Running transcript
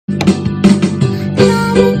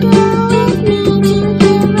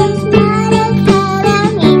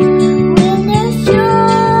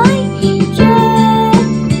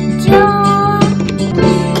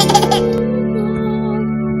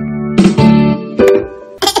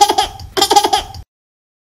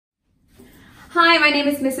Hi, my name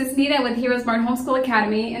is Mrs. Nita with HeroesMart Homeschool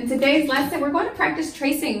Academy. In today's lesson, we're going to practice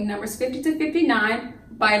tracing numbers 50 to 59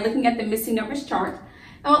 by looking at the missing numbers chart.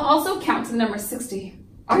 And we'll also count to the number 60.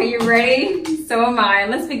 Are you ready? So am I.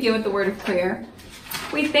 Let's begin with the word of prayer.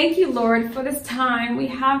 We thank you, Lord, for this time we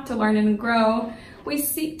have to learn and grow. We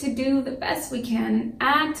seek to do the best we can and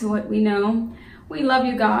add to what we know. We love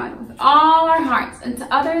you, God, with all our hearts, and to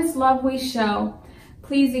others love we show.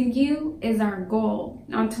 Pleasing you is our goal.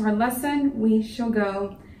 On to our lesson we shall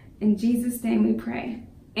go. In Jesus' name we pray.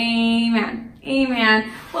 Amen.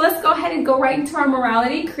 Amen. Well, let's go ahead and go right into our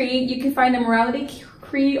morality creed. You can find the morality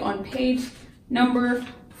creed on page number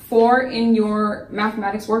 4 in your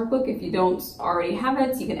mathematics workbook. If you don't already have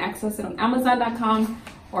it, you can access it on Amazon.com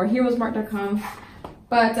or HeroesMart.com.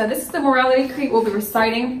 But this is the morality creed we'll be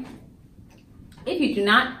reciting. If you do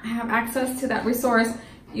not have access to that resource,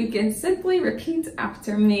 you can simply repeat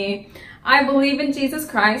after me. I believe in Jesus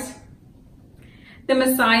Christ, the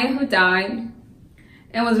Messiah who died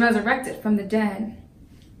and was resurrected from the dead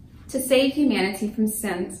to save humanity from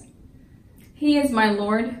sins. He is my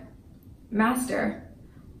Lord, Master,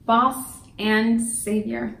 Boss, and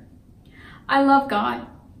Savior. I love God.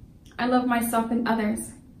 I love myself and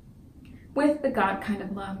others with the God kind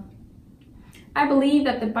of love. I believe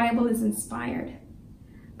that the Bible is inspired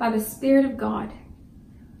by the Spirit of God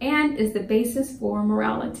and is the basis for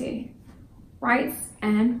morality, rights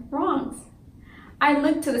and wrongs. I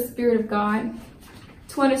look to the Spirit of God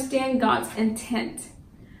to understand God's intent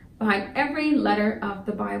behind every letter of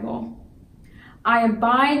the Bible. I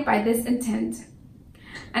abide by this intent,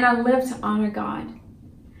 and I live to honor God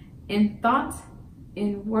in thought,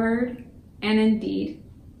 in word, and in deed.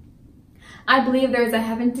 I believe there is a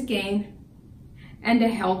heaven to gain and a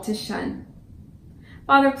hell to shun.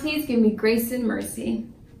 Father, please give me grace and mercy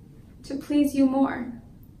to please you more.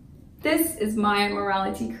 This is my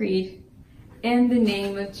morality creed. In the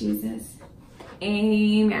name of Jesus.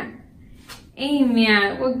 Amen.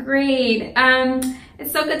 Amen. Well, great.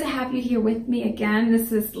 It's so good to have you here with me again.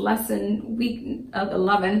 This is lesson week of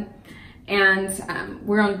 11. And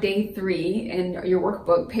we're on day 3 in your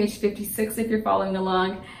workbook, page 56, if you're following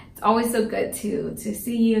along. It's always so good to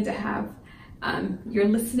see you and to have your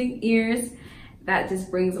listening ears. That just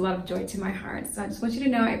brings a lot of joy to my heart. So I just want you to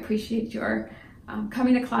know I appreciate your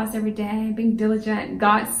coming to class every day, being diligent.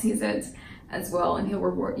 God sees it as well, and he'll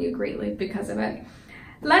reward you greatly because of it.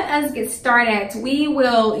 Let us get started. We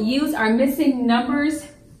will use our missing numbers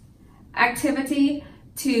activity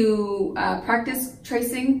to practice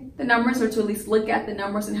tracing the numbers, or to at least look at the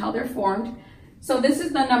numbers and how they're formed. So this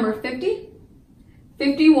is the number 50,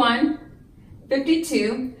 51,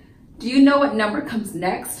 52. Do you know what number comes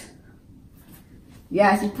next?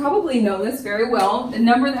 Yes, you probably know this very well. The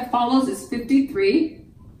number that follows is 53.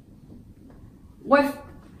 What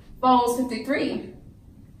follows 53?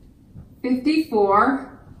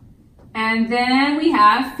 54. And then we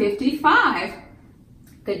have 55.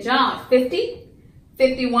 Good job. 50,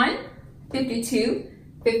 51, 52,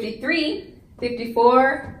 53,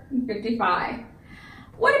 54, and 55.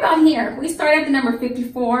 What about here? We start at the number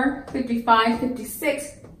 54, 55,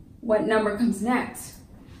 56. What number comes next?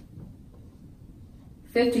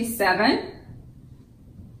 57,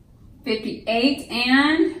 58,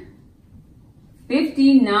 and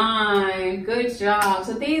 59. Good job.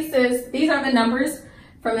 So these are the numbers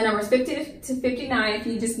from the numbers 50 to 59 if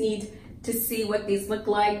you just need to see what these look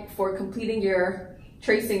like for completing your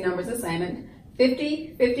tracing numbers assignment.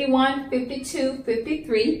 50, 51, 52,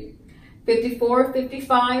 53, 54,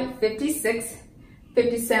 55, 56,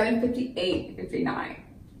 57, 58, 59.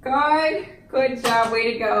 Good job,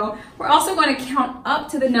 way to go. We're also going to count up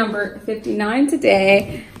to the number 59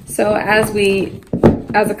 today. So as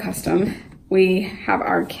a custom, we have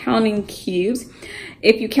our counting cubes.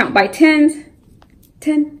 If you count by 10s,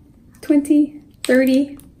 10, 20,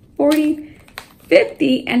 30, 40,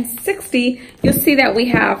 50, and 60, you'll see that we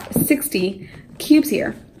have 60 cubes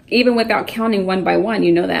here, even without counting one by one,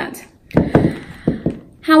 you know that.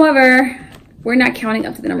 However, we're not counting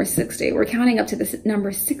up to the number 60. We're counting up to the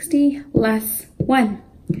number 60 less 1,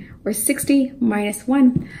 or 60 minus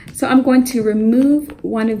 1. So I'm going to remove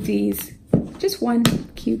one of these, just one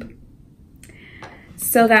cube,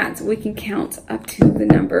 so that we can count up to the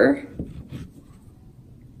number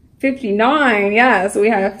 59. Yes, we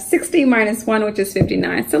have 60 minus 1, which is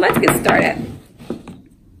 59. So let's get started.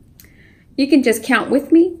 You can just count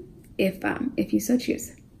with me if you so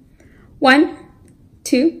choose. 1,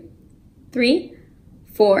 2, 3,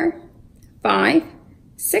 4, 5,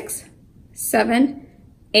 6, 7,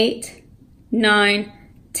 8, 9,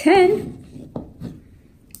 10,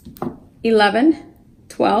 11,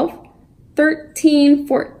 12, 13,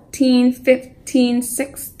 14, 14, 15,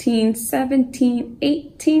 16, 17,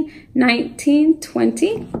 18, 19,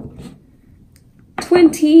 20,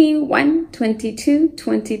 21, 22,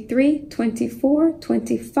 23, 24,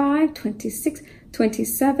 25, 26,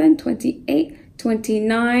 27, 28,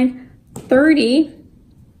 29, 30,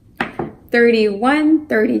 31,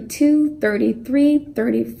 32, 33,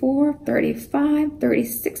 34, 35,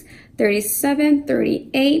 36, 37,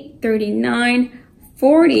 38, 39,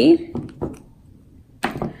 40,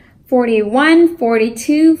 41,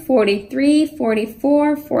 42, 43,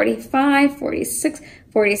 44, 45, 46,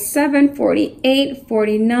 47, 48,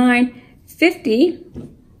 49, 50,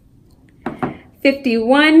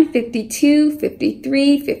 51, 52,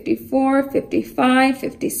 53, 54, 55,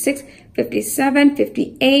 56, 57,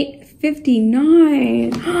 58,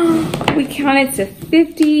 59. We counted to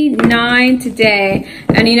 59 today.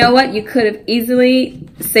 And you know what? You could have easily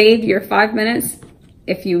saved your 5 minutes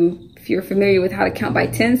if you're familiar with how to count by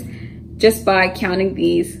tens, just by counting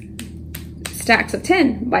these stacks of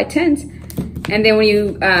 10 by tens. And then when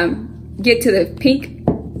you get to the pink,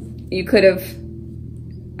 you could have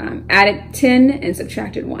added 10 and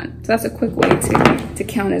subtracted 1. So that's a quick way to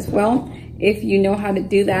count as well. If you know how to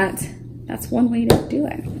do that, that's one way to do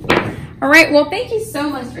it. All right, well, thank you so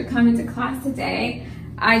much for coming to class today.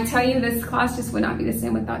 I tell you, this class just would not be the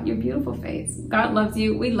same without your beautiful face. God loves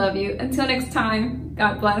you. We love you. Until next time,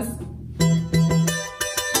 God bless.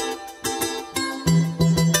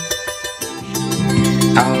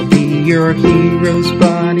 I'll be your hero's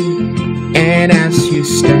buddy, and as you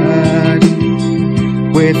study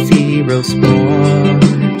with HeroesMart,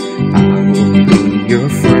 I will be your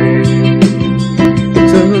friend.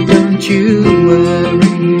 So don't you